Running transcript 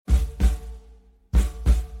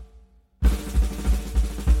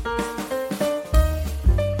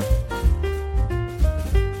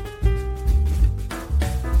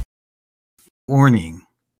Warning.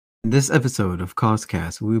 In this episode of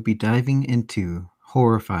Causecast, we will be diving into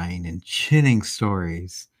horrifying and chilling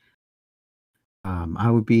stories. I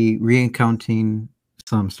will be recounting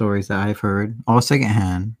some stories that I've heard, all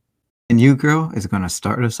secondhand. And you, girl, is going to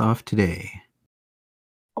start us off today.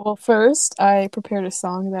 Well, first, I prepared a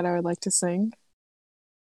song that I would like to sing.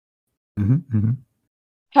 Mm-hmm.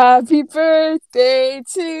 Happy birthday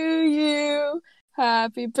to you.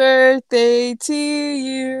 Happy birthday to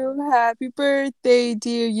you. Happy birthday,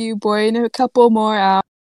 dear you boy, in a couple more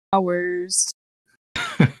hours.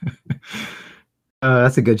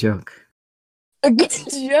 That's a good joke. A good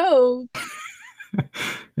joke.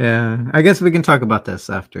 Yeah, I guess we can talk about this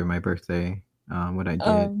after my birthday. What I did.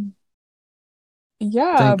 Um,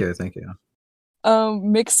 yeah, Thank you.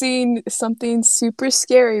 mixing something super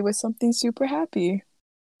scary with something super happy.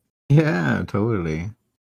 Yeah, totally.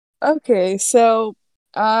 Okay, so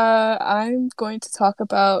I'm going to talk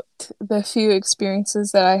about the few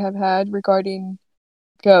experiences that I have had regarding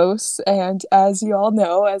ghosts. And as you all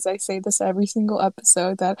know, as I say this every single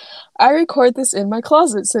episode, that I record this in my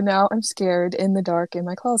closet. So now I'm scared in the dark in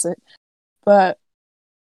my closet. But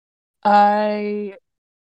I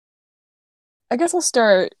I guess I'll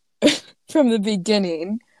start from the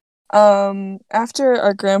beginning. After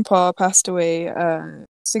our grandpa passed away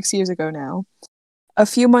 6 years ago now, a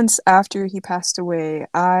few months after he passed away,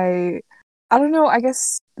 I don't know, I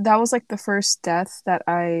guess that was like the first death that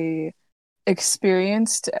I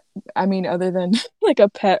experienced. I mean, other than like a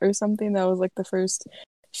pet or something, that was like the first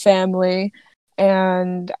family.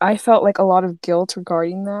 And I felt like a lot of guilt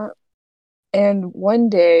regarding that. And one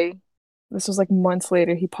day, this was like months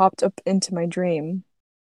later, he popped up into my dream.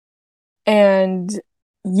 And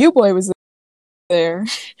you boy was there,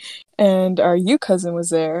 and our you cousin was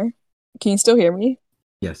there. Can you still hear me?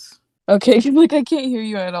 Yes. Okay, like I can't hear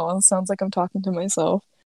you at all. It sounds like I'm talking to myself.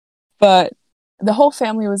 But the whole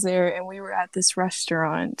family was there, and we were at this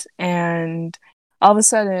restaurant, and all of a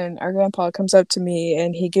sudden our grandpa comes up to me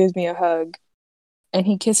and he gives me a hug and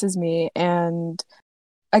he kisses me. And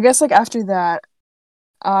I guess like after that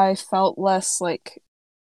I felt less like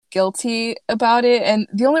guilty about it. And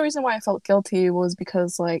the only reason why I felt guilty was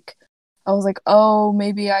because like I was like, oh,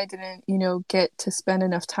 maybe I didn't, get to spend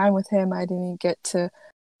enough time with him. I didn't get to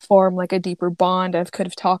form like a deeper bond. I could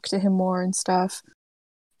have talked to him more and stuff.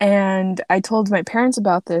 And I told my parents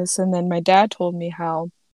about this, and then my dad told me how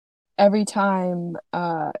every time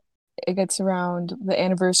it gets around the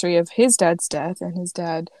anniversary of his dad's death, and his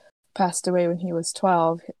dad passed away when he was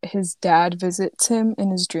 12, his dad visits him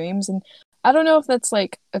in his dreams. And I don't know if that's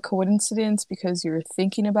like a coincidence because you're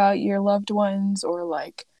thinking about your loved ones, or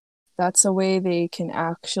like that's a way they can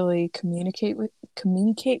actually communicate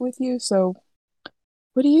with you. So,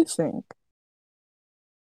 what do you think?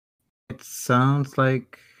 It sounds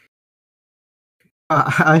like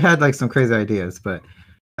I had like some crazy ideas, but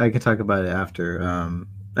I can talk about it after.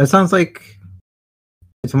 It sounds like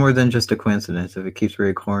it's more than just a coincidence if it keeps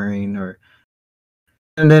recurring, or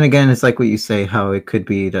and then again, it's like what you say, how it could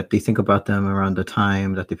be that they think about them around the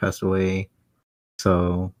time that they passed away.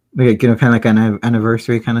 So, like, kind of like an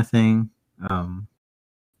anniversary kind of thing. Um,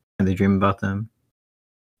 and they dream about them.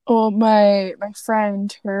 Well, my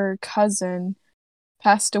friend, her cousin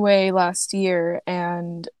passed away last year,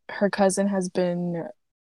 and her cousin has been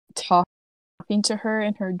talking to her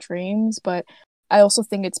in her dreams. But I also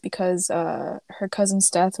think it's because her cousin's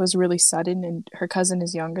death was really sudden, and her cousin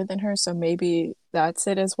is younger than her, so maybe that's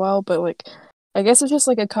it as well. But like, I guess it's just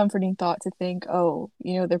like a comforting thought to think, oh,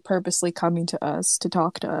 they're purposely coming to us to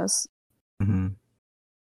talk to us. Hmm.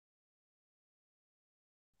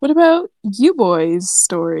 What about you boys'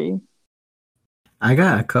 story? I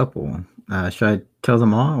got a couple. Should I tell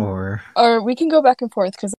them all, or Or we can go back and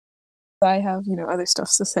forth because I have, other stuff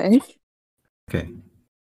to say. okay?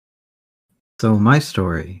 So my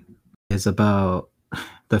story is about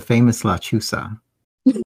the famous La Chusa.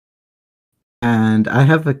 And I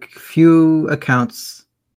have a few accounts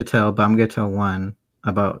to tell, but I'm gonna tell one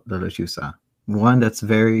about the Lechusa. One that's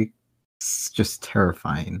very just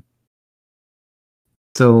terrifying.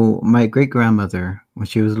 So my great grandmother, when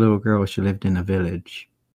she was a little girl, she lived in a village,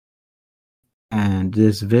 and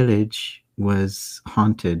this village was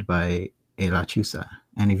haunted by a Lechusa.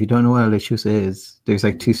 And if you don't know what a Lechusa is, there's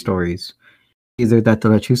like two stories. Either that the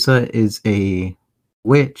Lechusa is a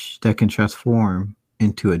witch that can transform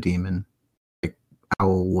into a demon, like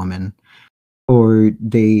owl woman, or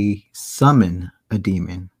they summon a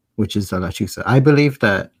demon, which is the Lachusa. I believe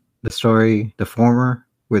that the story, the former,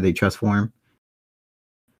 where they transform,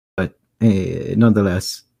 but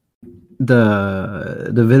nonetheless,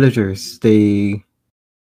 the villagers they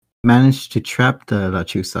managed to trap the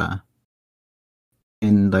Lachusa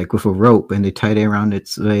and like with a rope, and they tied it around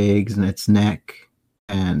its legs and its neck,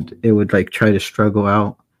 and it would like try to struggle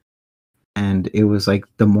out. And it was like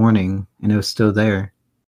the morning, and it was still there.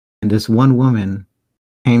 And this one woman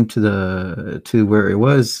came to where it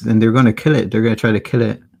was, and they're going to kill it. They're going to try to kill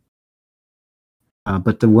it.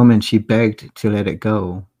 But the woman, she begged to let it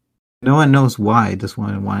go. No one knows why this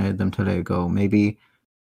woman wanted them to let it go. Maybe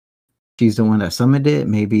she's the one that summoned it.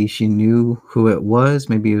 Maybe she knew who it was.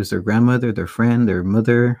 Maybe it was their grandmother, their friend, their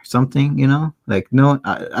mother, something. Like no,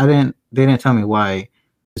 I didn't. They didn't tell me why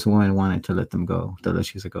this woman wanted to let them go, the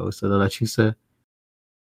Lechusa go. So the Lechusa,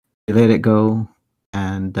 they let it go,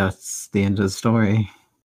 and that's the end of the story.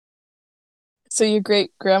 So your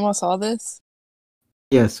great grandma saw this?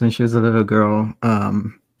 Yes, when she was a little girl,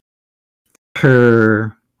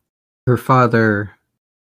 her her father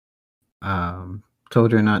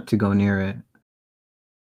told her not to go near it.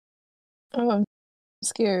 Oh, I'm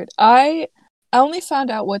scared. I only found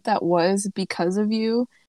out what that was because of you.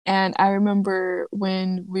 And I remember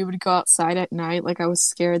when we would go outside at night, like I was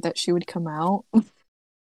scared that she would come out.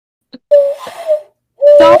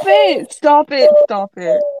 Stop it! Stop it! Stop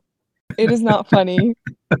it. It is not funny.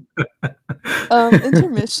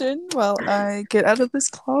 Intermission while I get out of this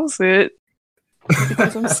closet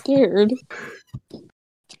because I'm scared.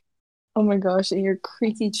 Oh my gosh, and your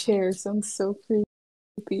creaky chair sounds so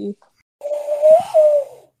creepy.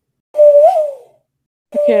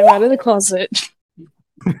 Okay, I'm out of the closet.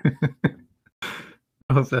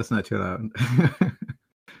 I hope that's not too loud.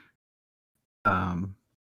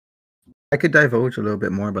 I could divulge a little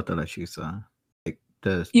bit more about the Lechusa, like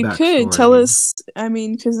the You could tell backstory. us, I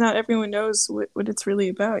mean, because not everyone knows what it's really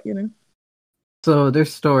about, you know? So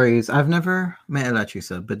there's stories. I've never met a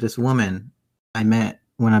Lechusa, but this woman I met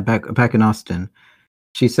when I'm back in Austin,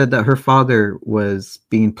 she said that her father was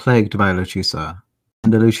being plagued by a Lechusa,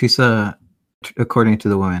 and the Lechusa, according to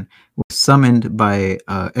the woman, was summoned by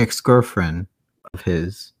a ex-girlfriend of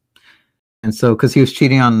his. And so, because he was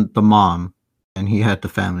cheating on the mom, and he had the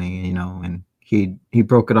family, and he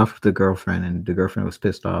broke it off with the girlfriend, and the girlfriend was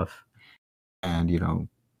pissed off, and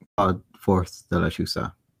called forth the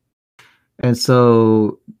Lechusa. And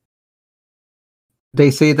so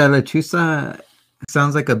they say that Lechusa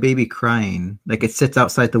sounds like a baby crying, like it sits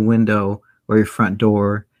outside the window or your front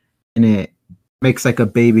door, and it makes like a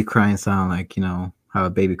baby crying sound, like how a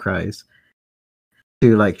baby cries,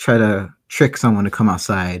 to like try to trick someone to come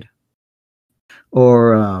outside.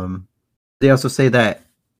 Or they also say that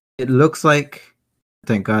it looks like,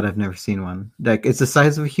 thank God I've never seen one. Like it's the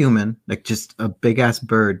size of a human, like just a big ass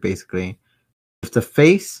bird, basically. With the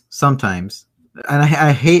face, sometimes, and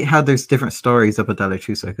I hate how there's different stories about the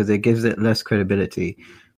Lechusa because it gives it less credibility.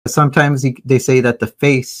 But sometimes they say that the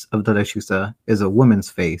face of the Lechusa is a woman's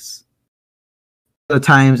face. Other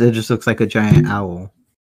times it just looks like a giant owl.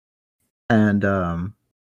 And the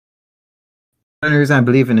only reason I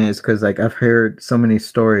believe in it is because like I've heard so many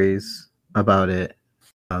stories about it.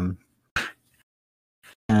 Um,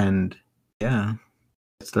 and yeah,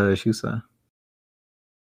 it's the Lechusa.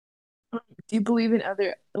 Do you believe in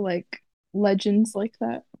other, like, legends like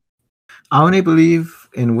that? I only believe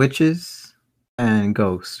in witches and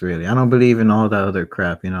ghosts, really. I don't believe in all that other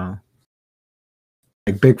crap, like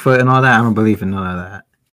Bigfoot and all that. I don't believe in none of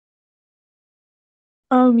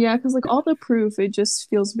that. Yeah, because, like, all the proof, it just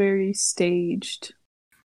feels very staged.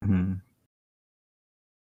 Hmm.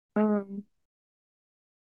 Um,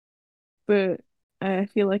 but I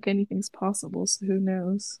feel like anything's possible, so who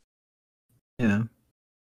knows? Yeah.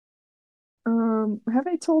 Have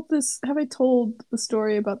I told the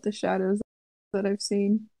story about the shadows that I've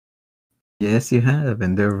seen? Yes, you have,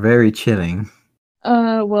 and they're very chilling.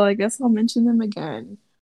 Well, I guess I'll mention them again.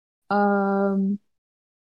 Um,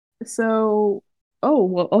 so, oh,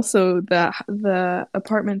 well, also the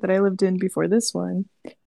apartment that I lived in before this one,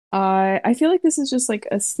 I feel like this is just like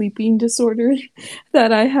a sleeping disorder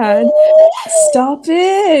that I had. Stop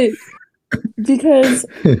it! Because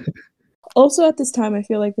also at this time, I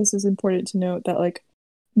feel like this is important to note that like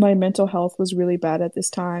my mental health was really bad at this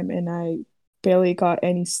time and I barely got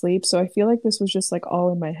any sleep. So I feel like this was just like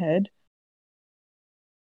all in my head.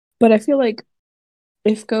 But I feel like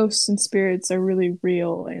if ghosts and spirits are really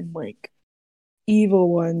real and like evil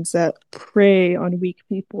ones that prey on weak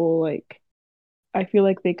people, like I feel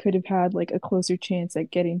like they could have had like a closer chance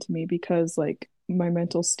at getting to me because like my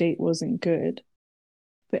mental state wasn't good.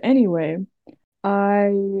 But anyway,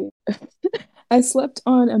 I I slept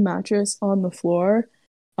on a mattress on the floor.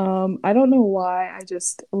 I don't know why. I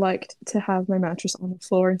just liked to have my mattress on the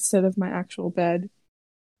floor instead of my actual bed.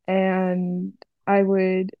 And I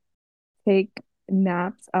would take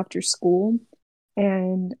naps after school.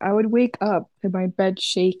 and I would wake up to my bed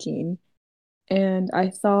shaking, and I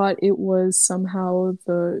thought it was somehow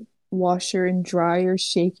the washer and dryer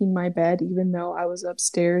shaking my bed, even though I was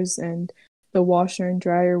upstairs and the washer and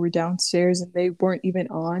dryer were downstairs and they weren't even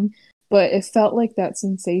on. But it felt like that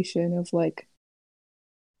sensation of like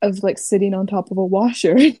sitting on top of a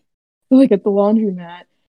washer, like at the laundromat.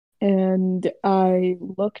 And I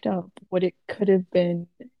looked up what it could have been,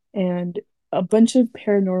 and a bunch of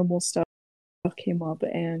paranormal stuff came up,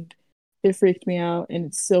 and it freaked me out, and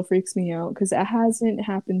it still freaks me out because it hasn't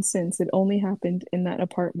happened since. It only happened in that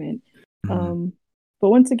apartment. Mm. Um, but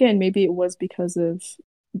once again, maybe it was because of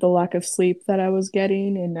the lack of sleep that I was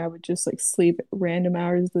getting, and I would just like sleep random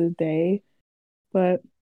hours of the day. But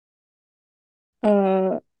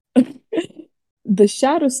uh the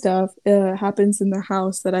shadow stuff happens in the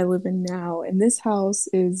house that I live in now, and this house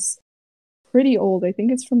is pretty old. I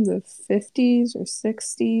think it's from the 50s or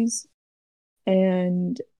 60s,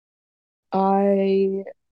 and I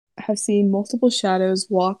have seen multiple shadows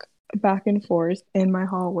walk back and forth in my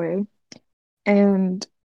hallway. And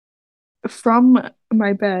from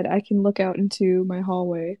my bed, I can look out into my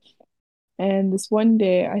hallway. And this one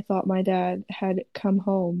day, I thought my dad had come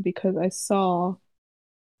home because I saw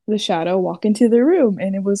the shadow walk into the room,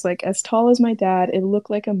 and it was like as tall as my dad. It looked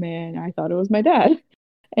like a man. I thought it was my dad.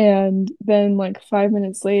 And then, like 5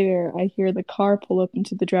 minutes later, I hear the car pull up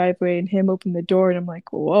into the driveway and him open the door, and I'm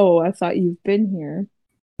like, whoa, I thought you've been here.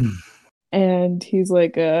 And he's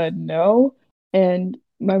like, no. And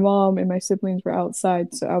my mom and my siblings were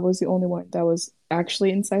outside, so I was the only one that was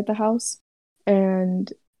actually inside the house.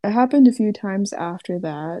 And it happened a few times after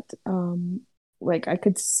that. Like I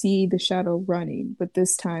could see the shadow running, but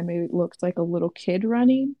this time it looked like a little kid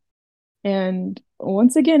running. And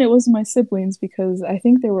once again, it was my siblings because I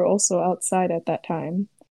think they were also outside at that time.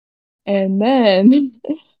 And then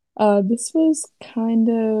this was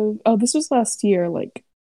this was last year, like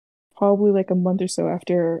probably like a month or so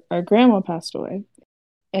after our grandma passed away.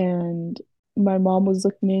 And my mom was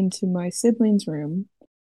looking into my siblings' room,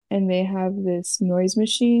 and they have this noise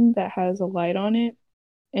machine that has a light on it.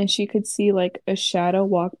 And she could see like a shadow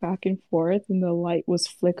walk back and forth, and the light was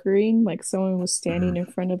flickering, like someone was standing Mm. in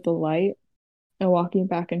front of the light and walking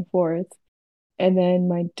back and forth. And then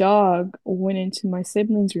my dog went into my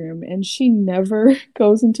siblings' room, and she never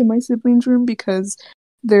goes into my siblings' room because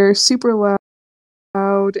they're super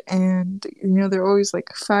loud and they're always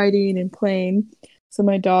like fighting and playing. So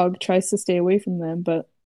my dog tries to stay away from them, but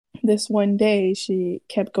this one day she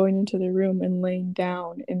kept going into their room and laying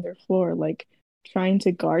down in their floor, like trying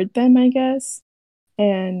to guard them, I guess.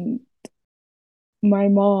 And my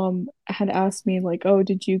mom had asked me like, "Oh,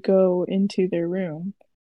 did you go into their room?"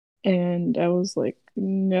 And I was like,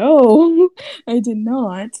 "No, I did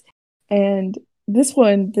not." And this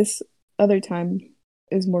other time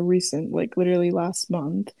is more recent, like literally last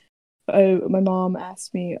month. My mom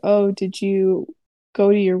asked me, "Oh, did you go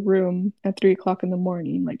to your room at 3 o'clock in the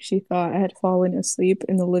morning?" Like she thought I had fallen asleep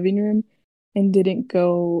in the living room and didn't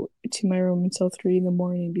go to my room until 3 in the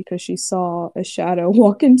morning because she saw a shadow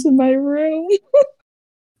walk into my room.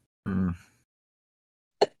 Mm.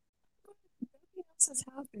 Nothing else has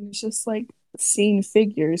happened. It's just like seeing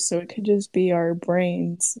figures, so it could just be our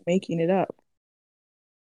brains making it up.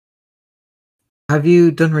 Have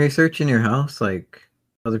you done research in your house? Like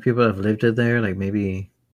other people have lived in there? Like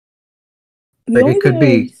maybe The like only it thing could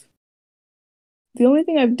be.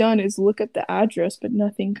 I've done is look up the address, but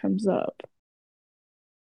nothing comes up.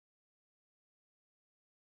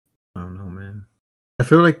 I don't know, man. I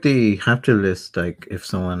feel like they have to list like if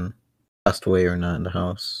someone passed away or not in the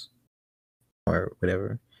house or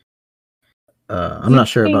whatever. I'm Do you not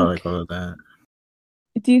sure about like think all of that.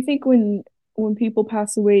 do you think when people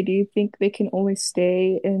pass away, do you think they can only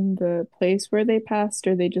stay in the place where they passed,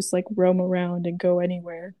 or they just like roam around and go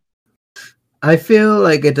anywhere? I feel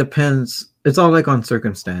like it depends. It's all like on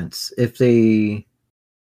circumstance. If they,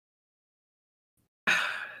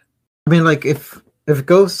 I mean, like if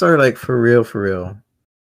ghosts are like for real,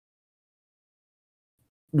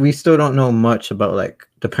 we still don't know much about like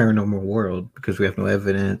the paranormal world because we have no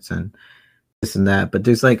evidence and this and that. But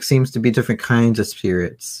there's like seems to be different kinds of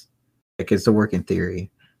spirits. Like it's the working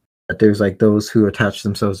theory that there's like those who attach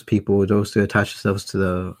themselves to people, those who attach themselves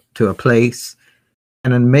to a place,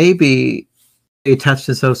 and then maybe they attach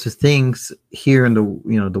themselves to things here in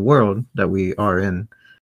the the world that we are in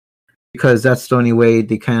because that's the only way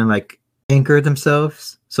they kind of like anchor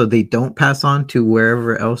themselves so they don't pass on to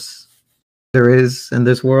wherever else there is in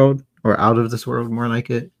this world or out of this world, more like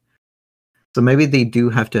it. So maybe they do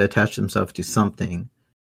have to attach themselves to something,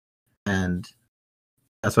 and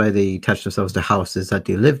That's why they attach themselves to houses that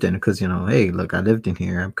they lived in, because, hey, look, I lived in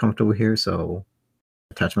here. I'm comfortable here, so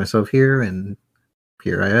I attach myself here, and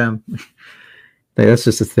here I am. That's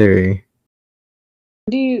just a theory.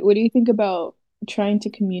 What do you think about trying to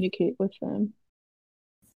communicate with them?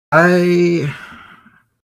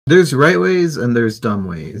 There's right ways and there's dumb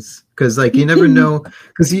ways, because like you never know,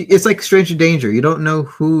 because it's like Stranger Danger. You don't know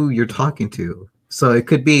who you're talking to, so it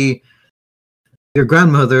could be your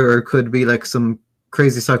grandmother, or it could be like some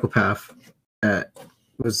crazy psychopath that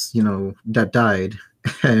was, that died,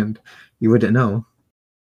 and you wouldn't know.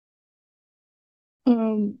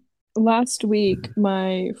 Um, Last week,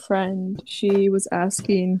 my friend, she was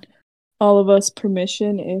asking all of us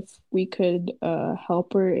permission if we could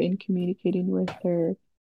help her in communicating with her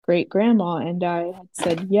great grandma, and I had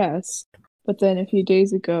said yes. But then a few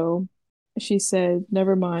days ago, she said,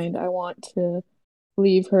 "Never mind, I want to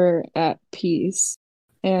leave her at peace."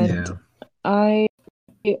 And Yeah. I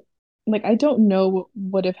I don't know what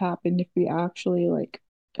would have happened if we actually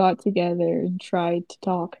got together and tried to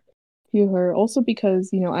talk to her. Also because,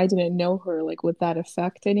 I didn't know her, would that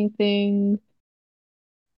affect anything?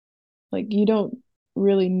 Like you don't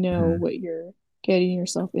really know Mhm. what you're getting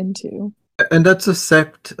yourself into. And that's a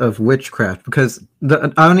sect of witchcraft, because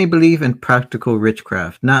I only believe in practical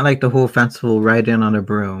witchcraft, not like the whole fanciful riding on a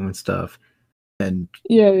broom and stuff and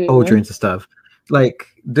Yeah, yeah. cauldrons and stuff. Like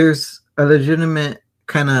there's a legitimate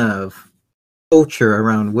kind of culture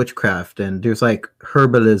around witchcraft, and there's like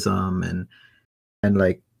herbalism and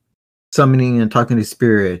like summoning and talking to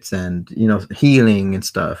spirits, and healing and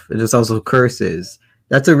stuff. There's also curses.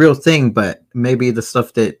 That's a real thing, but maybe the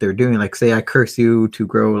stuff that they're doing, like say I curse you to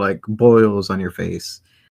grow like boils on your face,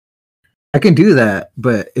 I can do that,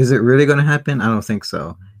 but is it really going to happen? I don't think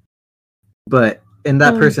so. But in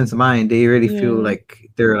that Um, person's mind, they really feel yeah. like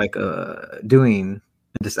they're like doing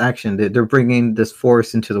this action. They're bringing this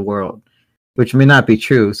force into the world, which may not be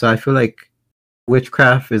true. So I feel like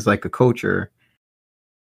witchcraft is like a culture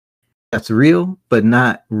that's real, but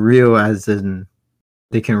not real as in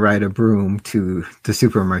they can ride a broom to the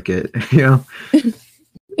supermarket.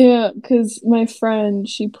 Yeah, because my friend,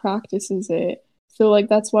 she practices it. So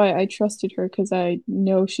that's why I trusted her because I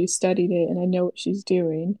know she studied it and I know what she's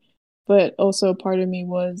doing. But also part of me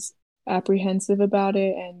was apprehensive about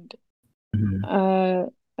it and Mhm. uh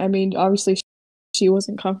I mean obviously she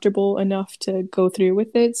wasn't comfortable enough to go through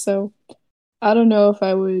with it. So I don't know if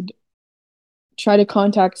I would try to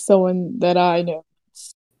contact someone that I know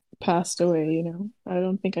passed away. I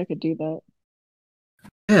don't think I could do that.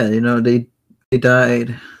 Yeah, they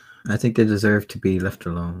died. I think they deserve to be left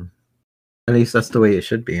alone. At least that's the way it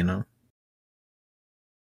should be. I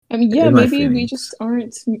mean, yeah, In my maybe we just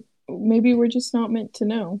feelings, aren't, maybe we're just not meant to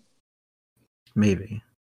know. maybe.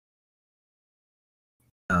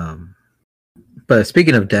 Um, but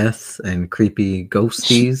speaking of death and creepy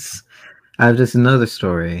ghosties, I have just another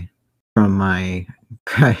story from my.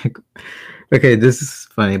 Okay, this is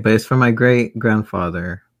funny, but it's from my great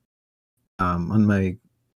grandfather. On my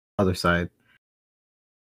other side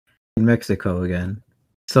in Mexico again.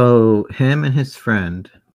 So him and his friend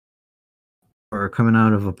were coming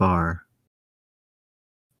out of a bar,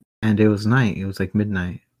 and it was night. It was like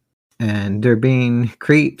midnight, and they're being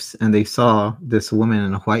creeps, and they saw this woman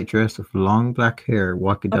in a white dress with long black hair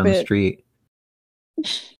walking Stop down the it. street.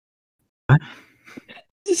 What?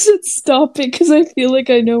 Just stop it because I feel like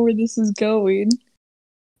I know where this is going.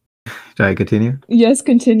 Should I continue? Yes,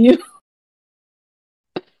 continue.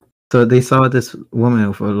 So they saw this woman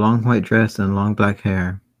with a long white dress and long black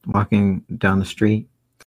hair walking down the street,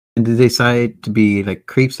 and they decide to be like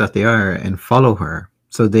creeps that they are and follow her.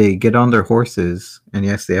 So they get on their horses, and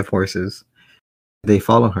yes, they have horses. They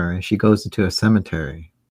follow her, and she goes into a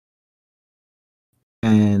cemetery.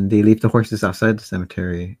 And they leave the horses outside the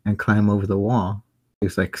cemetery and climb over the wall.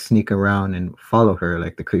 Just like sneak around and follow her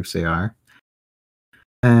like the creeps they are.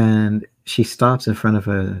 And she stops in front of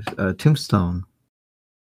a tombstone.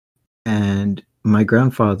 And my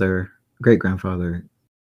grandfather, great grandfather,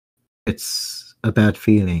 it's a bad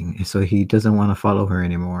feeling. So he doesn't want to follow her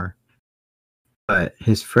anymore. But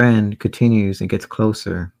his friend continues and gets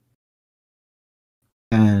closer.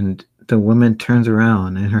 And the woman turns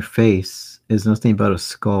around, and her face is nothing but a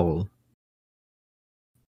skull.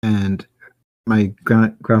 And my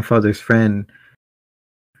grandfather's friend,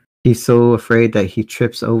 he's so afraid that he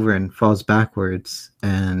trips over and falls backwards,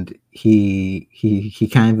 and he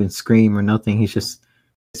can't even scream or nothing. His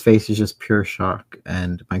face is just pure shock.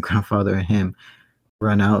 And my grandfather and him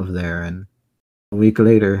run out of there, and a week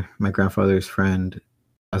later my grandfather's friend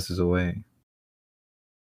passes away.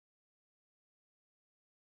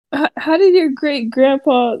 How did your great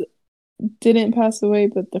grandpa didn't pass away,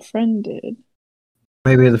 but the friend did.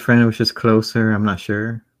 Maybe the friend was just closer. I'm not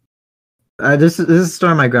sure. This is a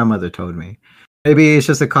story my grandmother told me. Maybe it's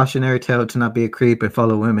just a cautionary tale to not be a creep and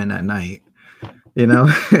follow women at night. You know?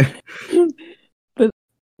 But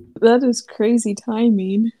that is crazy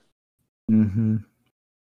timing. hmm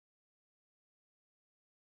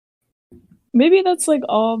Maybe that's like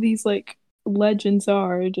all these like legends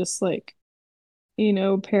are just like,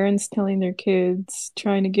 parents telling their kids,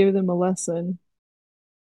 trying to give them a lesson.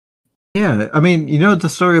 Yeah, I mean, you know the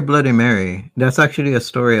story of Bloody Mary. That's actually a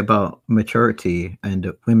story about maturity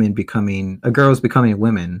and girls becoming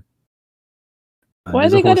women. Why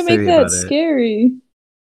There's a they whole gotta make theory that about it. scary?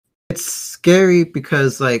 It's scary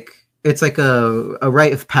because it's like a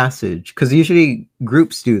rite of passage. Because usually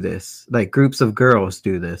groups do this, like groups of girls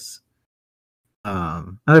do this.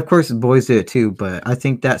 And of course boys do it too, but I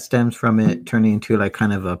think that stems from it turning into like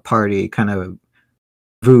kind of a party, kind of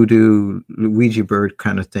voodoo Ouija board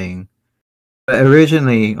kind of thing. But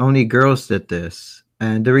originally, only girls did this,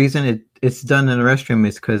 and the reason it's done in a restroom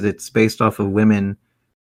is because it's based off of of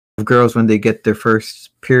girls when they get their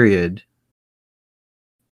first period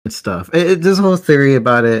and stuff. There's a whole theory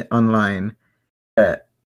about it online that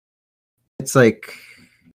it's like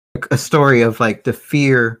a story of like the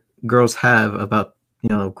fear girls have about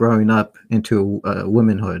growing up into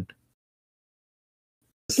womanhood.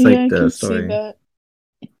 It's Yeah, like I the can see story. that.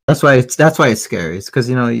 That's why it's scary. It's because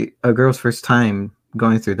a girl's first time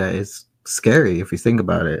going through that is scary if you think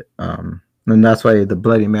about it. And that's why the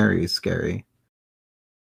Bloody Mary is scary.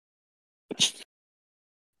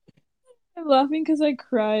 I'm laughing because I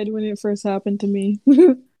cried when it first happened to me.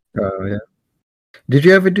 Oh yeah. Did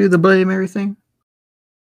you ever do the Bloody Mary thing?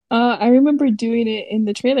 I remember doing it in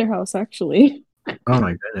the trailer house actually. Oh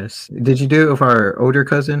my goodness. Did you do it with our older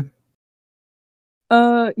cousin?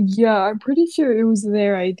 Yeah, I'm pretty sure it was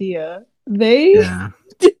their idea. They Yeah.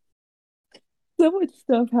 so much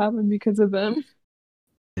stuff happened because of them.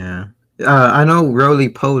 Yeah. I know Roly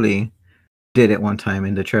Poly did it one time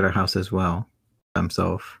in the trailer house as well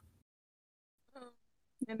himself.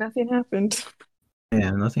 And nothing happened.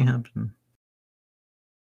 Yeah, nothing happened.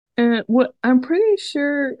 And what I'm pretty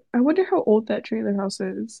sure, I wonder how old that trailer house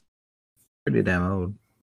is. Pretty damn old.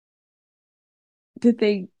 Did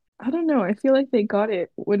they, I don't know, I feel like they got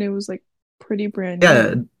it when it was like pretty brand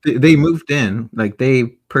Yeah, new. they moved in. Like they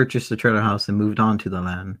purchased the trailer house and moved on to the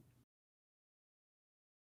land.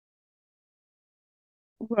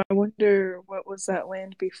 Well, I wonder what was that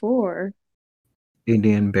land before.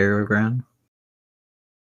 Indian burial ground.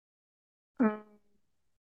 Um,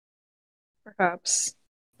 Perhaps.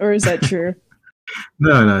 Or is that true?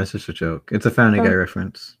 No, no, it's just a joke. It's a Family Guy Oh,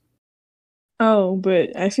 reference. oh,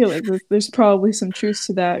 but I feel like there's probably some truth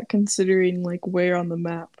to that considering like where on the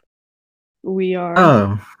map we are.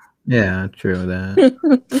 Oh, yeah, true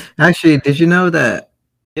that. Actually, did you know that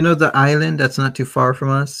the island that's not too far from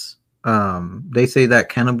us? They say that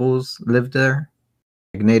cannibals live there,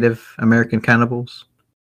 like Native American cannibals.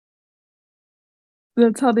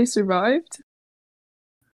 That's how they survived?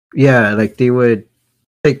 Yeah, like they would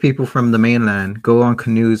take people from the mainland, go on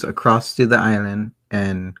canoes across to the island,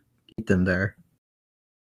 and eat them there.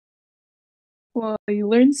 Well, you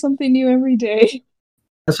learn something new every day.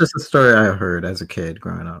 That's just a story I heard as a kid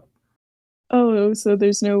growing up. Oh, so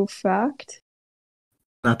there's no fact?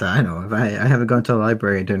 Not that I know of. I haven't gone to the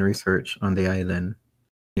library and done research on the island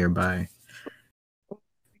nearby. We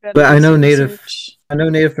gotta But do some research. I know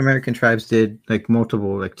Native American tribes did like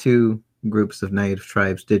multiple, like two groups of Native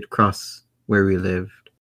tribes did cross where we lived.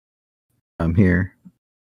 Here.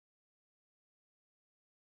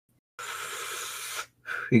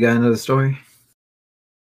 You got another story?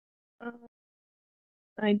 Uh,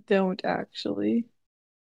 I don't actually.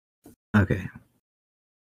 Okay.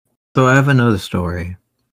 So I have another story,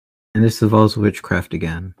 and this involves witchcraft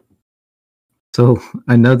again. So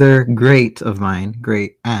another great of mine,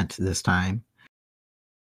 great aunt this time,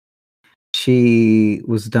 she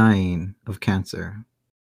was dying of cancer,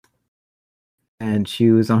 and she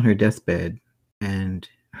was on her deathbed, and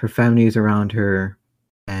her family is around her,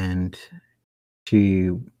 and she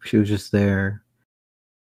was just there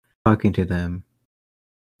talking to them,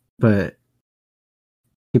 but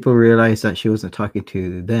people realized that she wasn't talking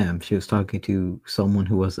to them, she was talking to someone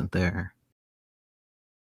who wasn't there.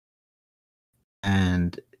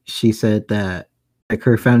 And she said that like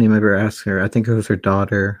her family member asked her, I think it was her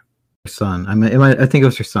daughter or son, I think it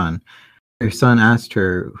was her son asked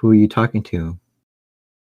her, who are you talking to?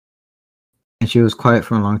 And she was quiet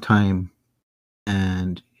for a long time,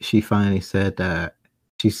 and she finally said that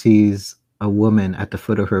she sees a woman at the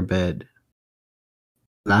foot of her bed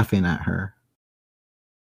laughing at her.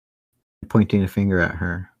 pointing a finger at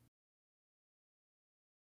her.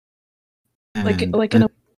 Like And in a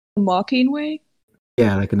mocking way?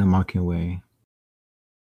 yeah, like in a mocking way.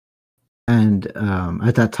 And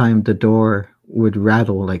at that time, the door would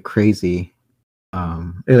rattle like crazy.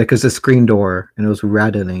 Like it's a screen door, and it was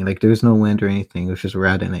rattling. Like there was no wind or anything. It was just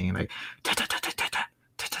rattling, like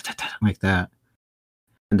like that.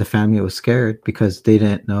 And the family was scared because they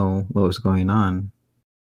didn't know what was going on.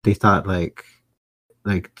 They thought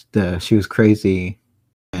she was crazy,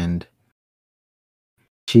 and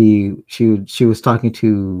she was talking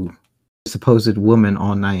to a supposed woman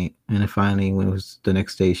all night, and then finally, when it was the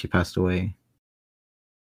next day, she passed away.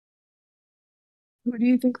 Who do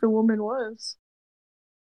you think the woman was?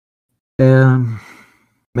 Um,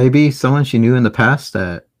 maybe someone she knew in the past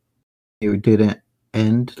that it didn't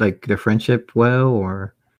end like their friendship well,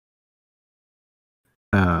 or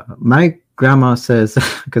my grandma says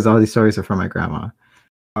because all these stories are from my grandma.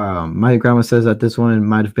 My grandma says that this woman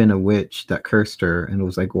might have been a witch that cursed her and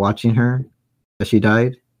was like watching her as she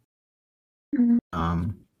died.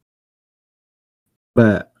 Mhm.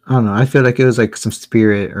 But I don't know. I feel like it was like some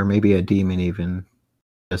spirit or maybe a demon, even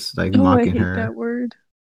just like Oh, I mocking hate her. that word.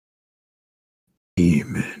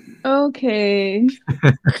 Demon. Okay.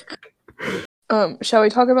 Shall we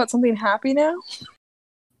talk about something happy now?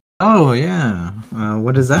 Oh yeah.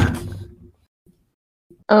 What is that?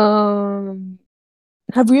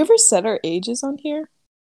 Have we ever said our ages on here?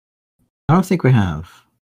 I don't think we have.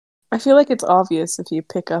 I feel like it's obvious if you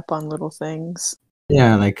pick up on little things.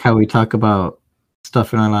 Yeah, like how we talk about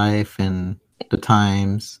stuff in our life and the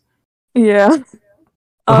times. Yeah. So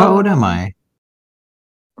how old am I?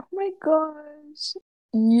 Oh my gosh.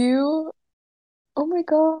 You, oh my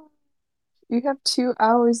god. You have 2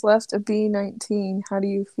 hours left of being 19. How do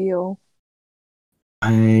you feel?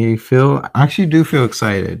 I actually do feel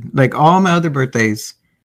excited. Like all my other birthdays,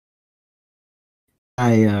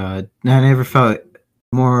 I never felt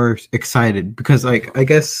more excited because like I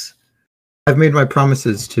guess I've made my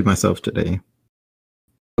promises to myself today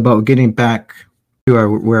about getting back to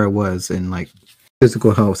where I was in like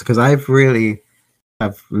physical health because I've really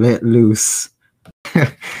have let loose.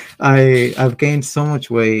 I've gained so much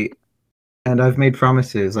weight and I've made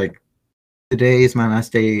promises like today is my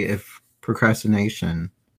last day of procrastination.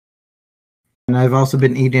 And I've also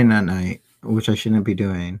been eating at night, which I shouldn't be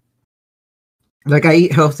doing. Like I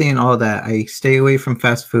eat healthy and all that. I stay away from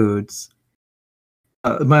fast foods.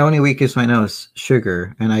 My only weakness right now is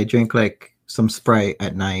sugar, and I drink like some Sprite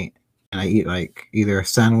at night, and I eat like either a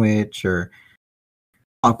sandwich or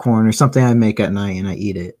popcorn or something I make at night, and I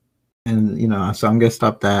eat it. And so I'm gonna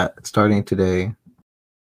stop that starting today.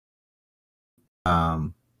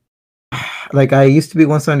 Um, like I used to be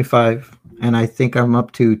 175, and I think I'm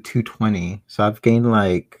up to 220. So I've gained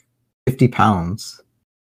like 50 pounds,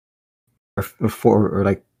 or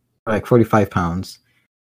like 45 pounds.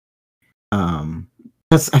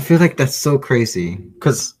 I feel like that's so crazy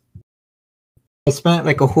because I spent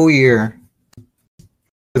like a whole year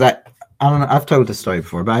because I don't know, I've told this story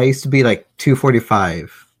before, but I used to be like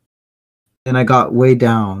 245. Then I got way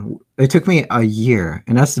down. It took me a year,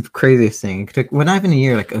 and that's the craziest thing. It took, well, not even a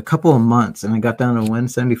year, like a couple of months, and I got down to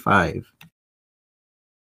 175.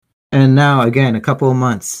 And now again, a couple of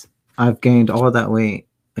months, I've gained all that weight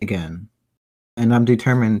again. And I'm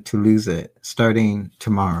determined to lose it starting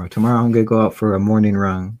tomorrow. Tomorrow I'm gonna go out for a morning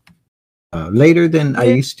run. Later than I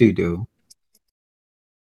used to do.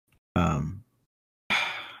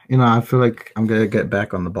 I feel like I'm gonna get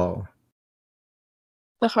back on the ball.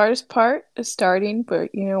 The hardest part is starting, but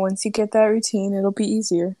once you get that routine, it'll be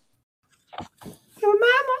easier. Your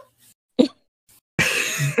mama.